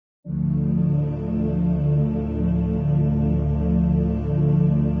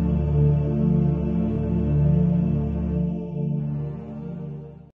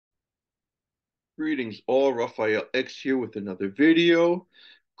Greetings all, Raphael X here with another video.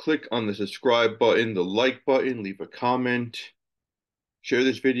 Click on the subscribe button, the like button, leave a comment, share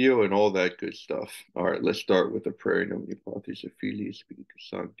this video, and all that good stuff. All right, let's start with a prayer. In nomine Patris et Filii et Spiritus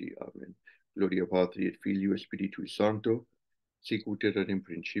Sancti. Amen. Gloria Patri et Filio et Spiritui Sancto, sic ut erat in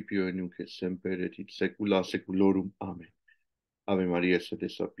principio et nunc et semper et in saecula saeculorum. Amen. Ave Maria, sede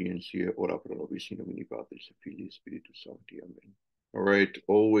sapientiae, ora pro nobis in nomine Patris et Filii et Spiritus Sancti. Amen. All right,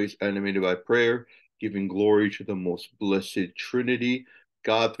 always animated by prayer, giving glory to the most blessed Trinity,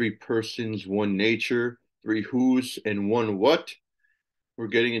 God, three persons, one nature, three who's, and one what. We're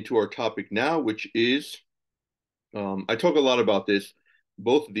getting into our topic now, which is, I talk a lot about this,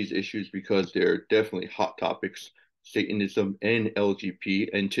 both of these issues, because they're definitely hot topics, Satanism and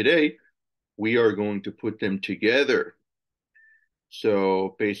LGBT. And today, we are going to put them together.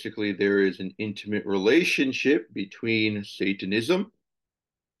 So basically, there is an intimate relationship between Satanism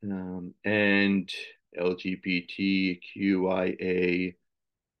and LGBTQIA.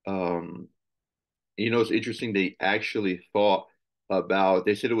 It's interesting. They actually thought about,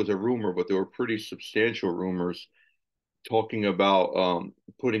 they said it was a rumor, but there were pretty substantial rumors talking about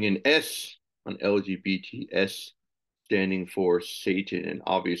putting an S on LGBT, S standing for Satan. And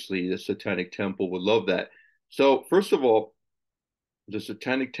obviously, the Satanic Temple would love that. So, first of all, the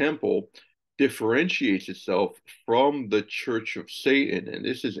Satanic Temple differentiates itself from the Church of Satan. And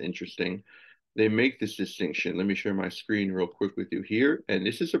this is interesting. They make this distinction. Let me share my screen real quick with you here. And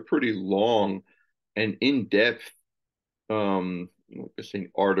this is a pretty long and in-depth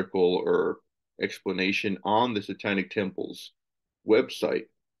article or explanation on the Satanic Temple's website.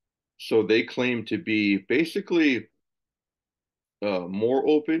 So they claim to be basically more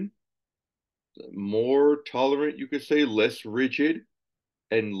open, more tolerant, you could say, less rigid,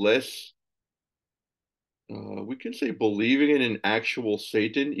 and less we can say believing in an actual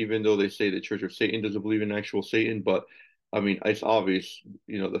Satan, even though they say the Church of Satan doesn't believe in actual Satan. But I mean, it's obvious,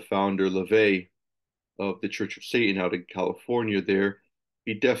 the founder LaVey of the Church of Satan out in California there,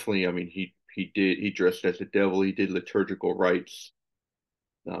 he definitely, I mean, he dressed as a devil, he did liturgical rites.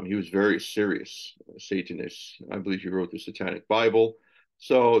 He was very serious Satanist. I believe he wrote the Satanic Bible.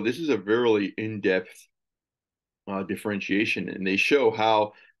 So this is a very in-depth differentiation, and they show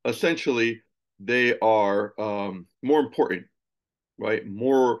how essentially they are more important, right?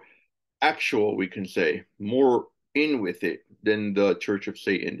 More actual, we can say, more in with it than the Church of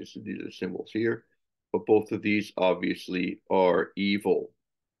Satan. These are the symbols here, but both of these obviously are evil.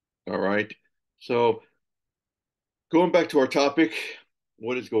 All right. So going back to our topic,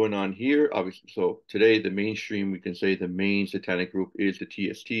 what is going on here? Obviously, so today the mainstream, we can say the main satanic group is the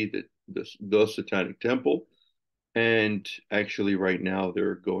TST, the Satanic Temple. And actually, right now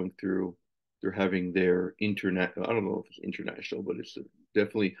they're having their internet. I don't know if it's international, but it's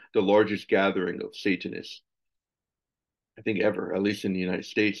definitely the largest gathering of Satanists, I think, ever, at least in the United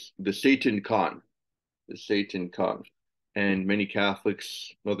States. The Satan Con. And many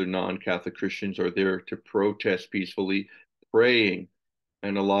Catholics, other non-Catholic Christians are there to protest peacefully, praying.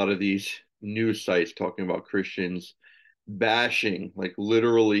 And a lot of these news sites talking about Christians bashing, like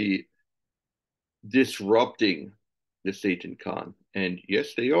literally disrupting the Satan Con. And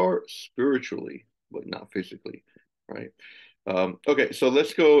yes, they are spiritually, but not physically, right? Okay, so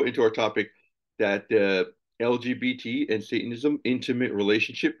let's go into our topic that LGBT and Satanism intimate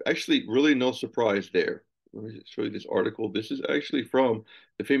relationship. Actually, really no surprise there. Let me show you this article. This is actually from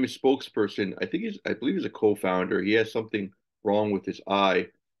the famous spokesperson. I believe he's a co-founder. He has something wrong with his eye.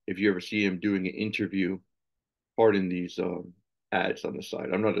 If you ever see him doing an interview, pardon these ads on the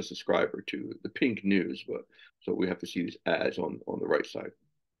side. I'm not a subscriber to the Pink News, but so we have to see these ads on the right side.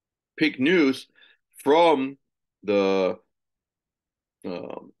 Pink News from the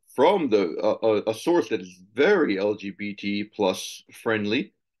a source that is very LGBT plus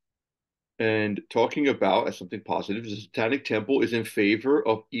friendly and talking about as something positive, the Satanic Temple is in favor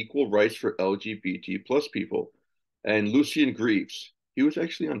of equal rights for LGBT plus people. And Lucien Greaves, he was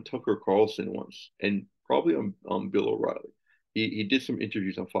actually on Tucker Carlson once, and probably on Bill O'Reilly. He did some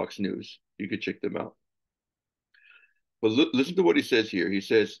interviews on Fox News. You could check them out. But listen to what he says here. He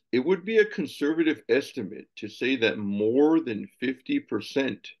says, it would be a conservative estimate to say that more than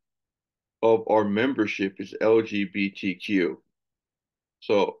 50% of our membership is LGBTQ.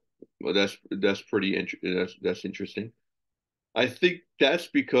 So well, that's pretty that's interesting. I think that's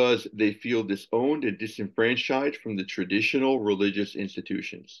because they feel disowned and disenfranchised from the traditional religious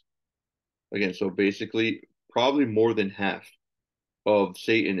institutions. Again, so basically, probably more than half of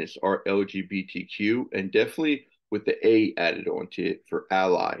Satanists are LGBTQ, and definitely with the A added onto it for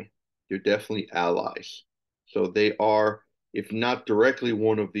ally. They're definitely allies. So they are If not directly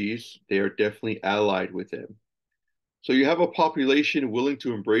one of these, they are definitely allied with them. So you have a population willing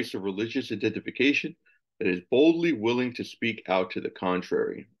to embrace a religious identification that is boldly willing to speak out to the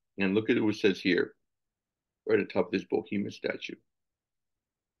contrary. And look at what it says here, right at the top of this Bohemian statue,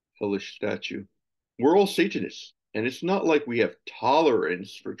 hellish statue. We're all Satanists. And it's not like we have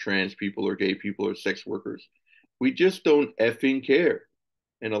tolerance for trans people or gay people or sex workers. We just don't effing care.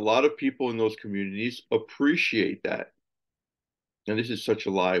 And a lot of people in those communities appreciate that. And this is such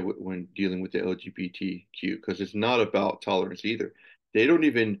a lie when dealing with the LGBTQ, because it's not about tolerance either. They don't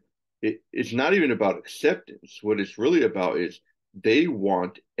even, it's not even about acceptance. What it's really about is they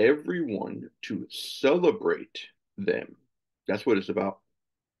want everyone to celebrate them. That's what it's about.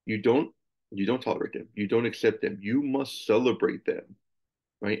 You don't you don't tolerate them. You don't accept them. You must celebrate them,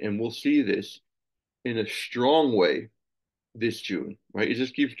 right? And we'll see this in a strong way this June, right? It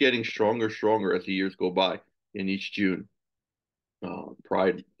just keeps getting stronger, stronger as the years go by in each June.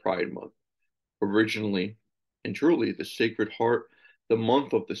 Pride Month, originally and truly the Sacred Heart, the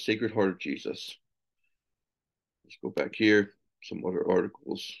month of the Sacred Heart of Jesus. Let's go back here. Some other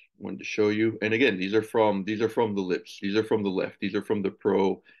articles I wanted to show you. And again, these are from the lips. These are from the left. These are from the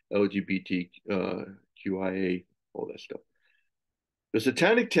pro LGBT QIA, all that stuff. The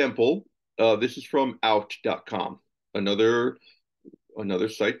Satanic Temple. This is from out.com, another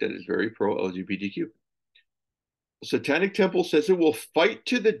site that is very pro LGBTQ. Satanic Temple says it will fight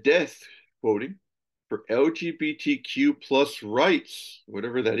to the death, quoting, for LGBTQ plus rights,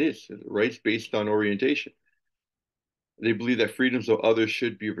 whatever that is, rights based on orientation. They believe that freedoms of others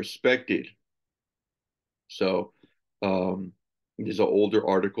should be respected. So, this is an older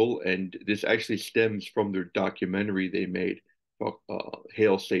article, and this actually stems from their documentary they made,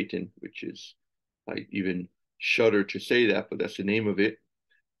 Hail Satan, which is, I even shudder to say that, but that's the name of it.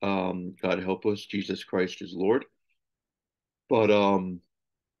 God help us, Jesus Christ is Lord. But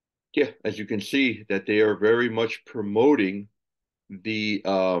yeah, as you can see, that they are very much promoting the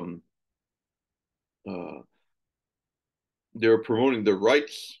uh, they're promoting the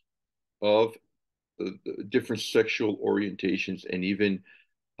rights of the different sexual orientations and even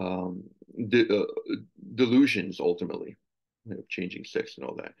de delusions ultimately, changing sex and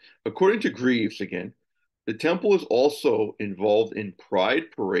all that. According to Greaves, again, the temple is also involved in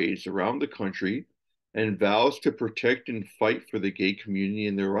pride parades around the country and vows to protect and fight for the gay community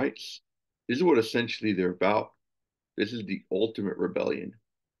and their rights. This is what essentially they're about. This is the ultimate rebellion.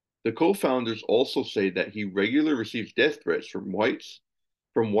 The co-founders also say that he regularly receives death threats from white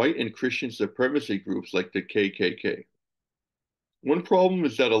and Christian supremacy groups like the KKK. One problem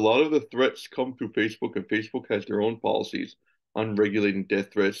is that a lot of the threats come through Facebook, and Facebook has their own policies on regulating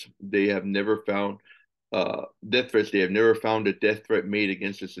death threats. They have never found death threats. They have never found a death threat made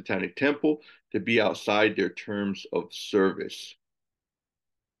against a satanic temple to be outside their terms of service.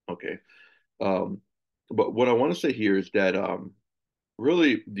 Okay. Um, but what I want to say here is that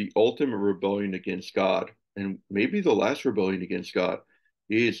really the ultimate rebellion against God, and maybe the last rebellion against God,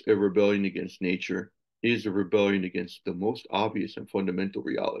 is a rebellion against nature, is a rebellion against the most obvious and fundamental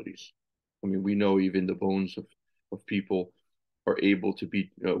realities. I mean, we know even the bones of people are able to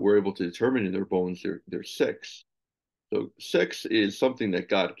be, we're able to determine in their bones their sex. So sex is something that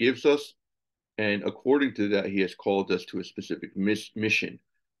God gives us, and according to that, He has called us to a specific mission.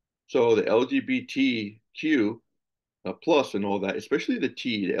 So the LGBTQ plus and all that, especially the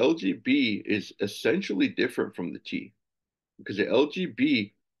T. The LGB is essentially different from the T because the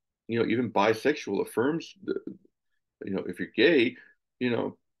LGB, even bisexual affirms if you're gay, you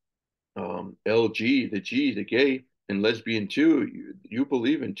know, LG, the G, the gay, and lesbian too, you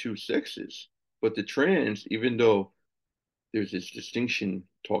believe in two sexes. But the trans, even though there's this distinction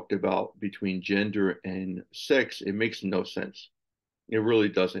talked about between gender and sex, it makes no sense. It really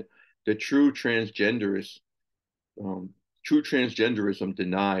doesn't. The um, true transgenderism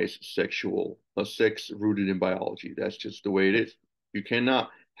denies sex rooted in biology. That's just the way it is. You cannot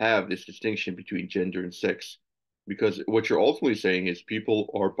have this distinction between gender and sex because what you're ultimately saying is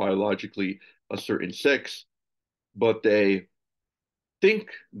people are biologically a certain sex, but they think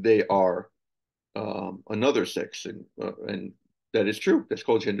they are another sex, and that is true. That's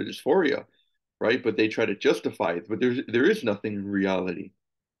called gender dysphoria, right? But they try to justify it, but there is nothing in reality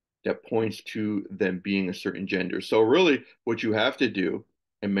that points to them being a certain gender. So really what you have to do,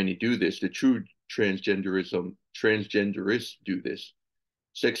 and many do this, the true transgenderists do this.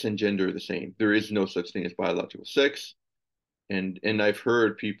 Sex and gender are the same. There is no such thing as biological sex. And I've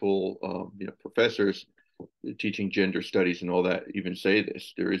heard people, professors teaching gender studies and all that even say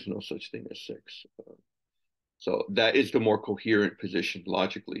this. There is no such thing as sex. So that is the more coherent position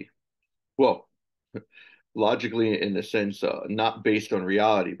logically. Well, logically in a sense, not based on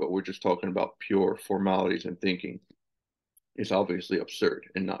reality, but we're just talking about pure formalities and thinking, is obviously absurd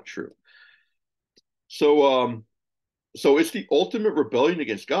and not true. So, so it's the ultimate rebellion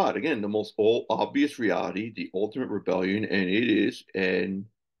against God. Again, the most obvious reality, the ultimate rebellion, and it is, and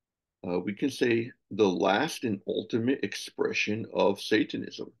we can say the last and ultimate expression of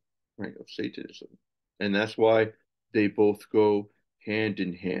Satanism, right? Of Satanism. And that's why they both go hand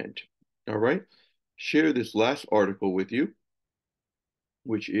in hand. All right. Share this last article with you,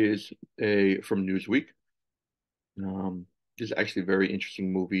 which is a from Newsweek. This is actually a very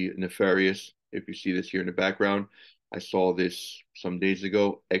interesting movie, Nefarious. If you see this here in the background, I saw this some days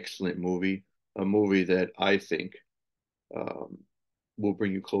ago. Excellent movie, a movie that I think um, will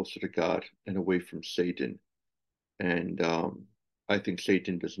bring you closer to God and away from Satan. And I think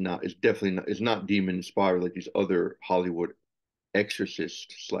Satan does not is definitely not is not demon inspired like these other Hollywood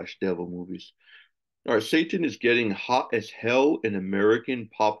exorcist slash devil movies. All right, Satan is getting hot as hell in American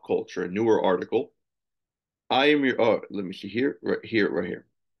pop culture. A newer article. I am your. Oh, let me see here, right here, right here,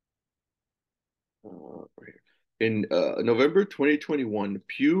 right here. In November 2021,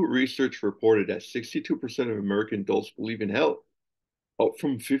 Pew Research reported that 62% of American adults believe in hell, up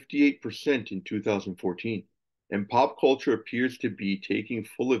from 58% in 2014. And pop culture appears to be taking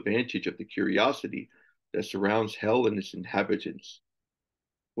full advantage of the curiosity that surrounds hell and its inhabitants.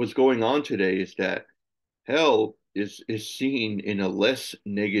 What's going on today is that hell is seen in a less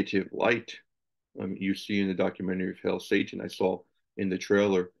negative light. You see in the documentary of Hell Satan, I saw in the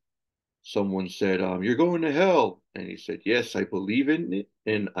trailer, someone said, "You're going to hell," and he said, "Yes, I believe in it,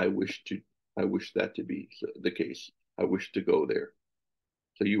 and I wish that to be the case. I wish to go there."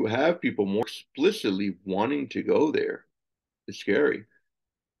 So you have people more explicitly wanting to go there. It's scary.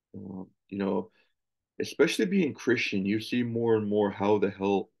 You know, especially being Christian, you see more and more how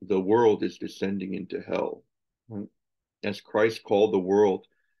the world is descending into hell. Right? As Christ called the world,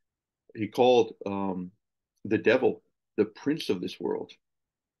 he called the devil the prince of this world.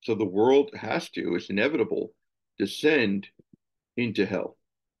 So the world has to, it's inevitable, descend into hell,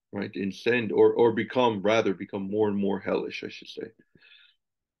 right? Descend or become, rather, become more and more hellish, I should say.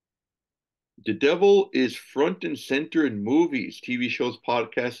 The devil is front and center in movies, TV shows,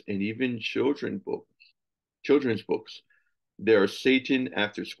 podcasts, and even children's books. There are Satan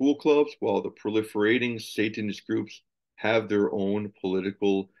after school clubs, while the proliferating Satanist groups have their own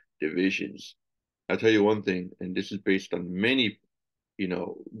political divisions. I'll tell you one thing, and this is based on many,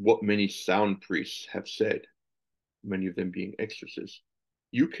 what many sound priests have said, many of them being exorcists.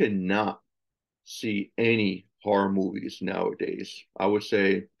 You cannot see any horror movies nowadays. I would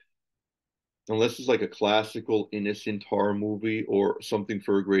say, unless it's like a classical, innocent horror movie or something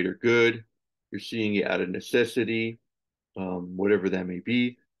for a greater good, you're seeing it out of necessity, whatever that may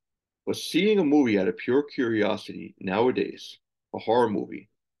be. But seeing a movie out of pure curiosity nowadays, a horror movie,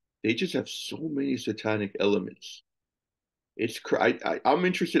 they just have so many satanic elements. I'm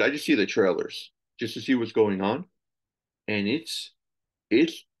interested. I just see the trailers just to see what's going on, and it's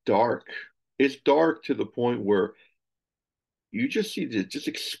dark. It's dark to the point where you just see the just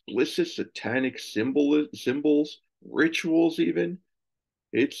explicit satanic symbols, rituals even.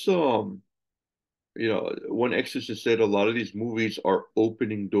 It's one exorcist said a lot of these movies are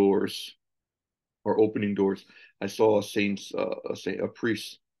opening doors. I saw a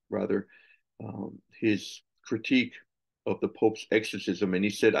priest rather, his critique of the Pope's exorcism, and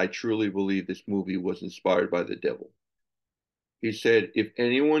he said, "I truly believe this movie was inspired by the devil." He said, "If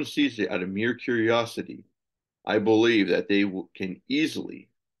anyone sees it out of mere curiosity, I believe that they can easily,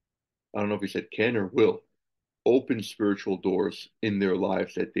 I don't know if he said can or will, open spiritual doors in their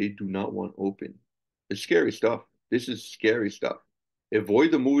lives that they do not want open." It's scary stuff. This is scary stuff.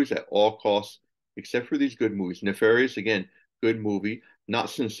 Avoid the movies at all costs, except for these good movies. Nefarious, again, good movie, not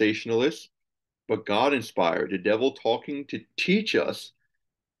sensationalist, but God inspired. The devil talking to teach us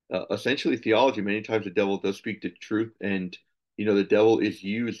essentially theology. Many times the devil does speak the truth, and the devil is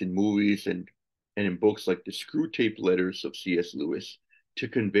used in movies and in books like the Screw Tape Letters of C.S. Lewis to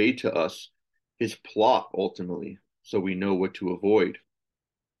convey to us his plot ultimately, so we know what to avoid.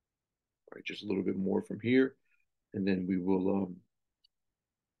 All right, just a little bit more from here, and then we will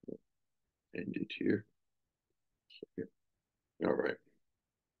end it here. So, here. All right.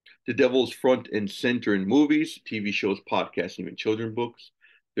 The devil's front and center in movies, TV shows, podcasts, even children's books.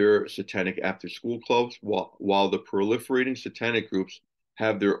 There are satanic after-school clubs, while the proliferating satanic groups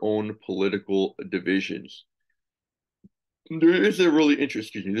have their own political divisions. There's a really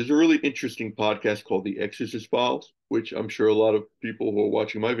interesting podcast called The Exorcist Files, which I'm sure a lot of people who are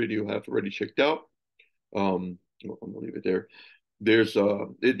watching my video have already checked out. I'm gonna leave it there. this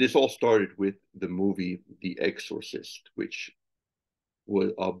all started with the movie The Exorcist, which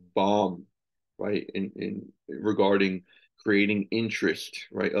was a bomb, right? In regarding creating interest,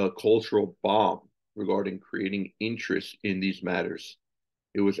 right? A cultural bomb regarding creating interest in these matters.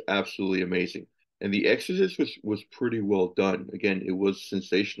 It was absolutely amazing. And The Exorcist was pretty well done. Again, it was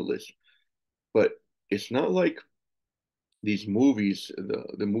sensationalist, but it's not like these movies,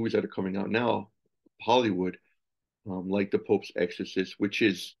 the movies that are coming out now, Hollywood, like The Pope's Exorcist, which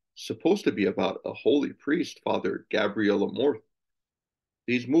is supposed to be about a holy priest, Father Gabriel Amorth.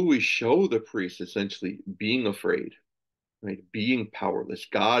 These movies show the priest essentially being afraid, right? Being powerless,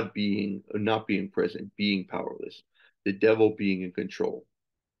 God being not being present, being powerless, the devil being in control,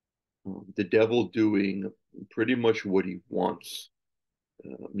 the devil doing pretty much what he wants,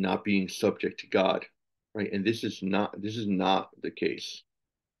 not being subject to God, right? And this is not the case,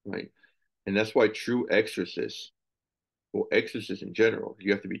 right? And that's why true exorcists, well, exorcists in general,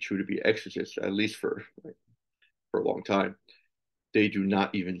 you have to be true to be exorcists, at least for like, for a long time. They do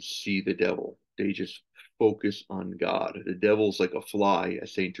not even see the devil. They just focus on God. The devil's like a fly,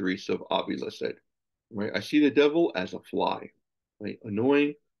 as Saint Teresa of Avila said. Right? I see the devil as a fly, right?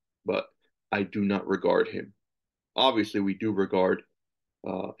 Annoying, but I do not regard him. Obviously, we do regard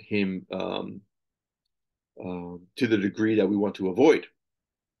him to the degree that we want to avoid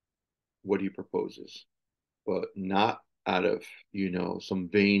what he proposes, but not out of some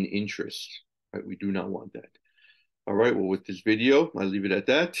vain interest. Right? We do not want that. All right. Well, with this video, I leave it at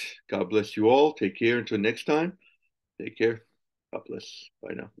that. God bless you all. Take care until next time. Take care. God bless.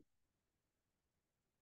 Bye now.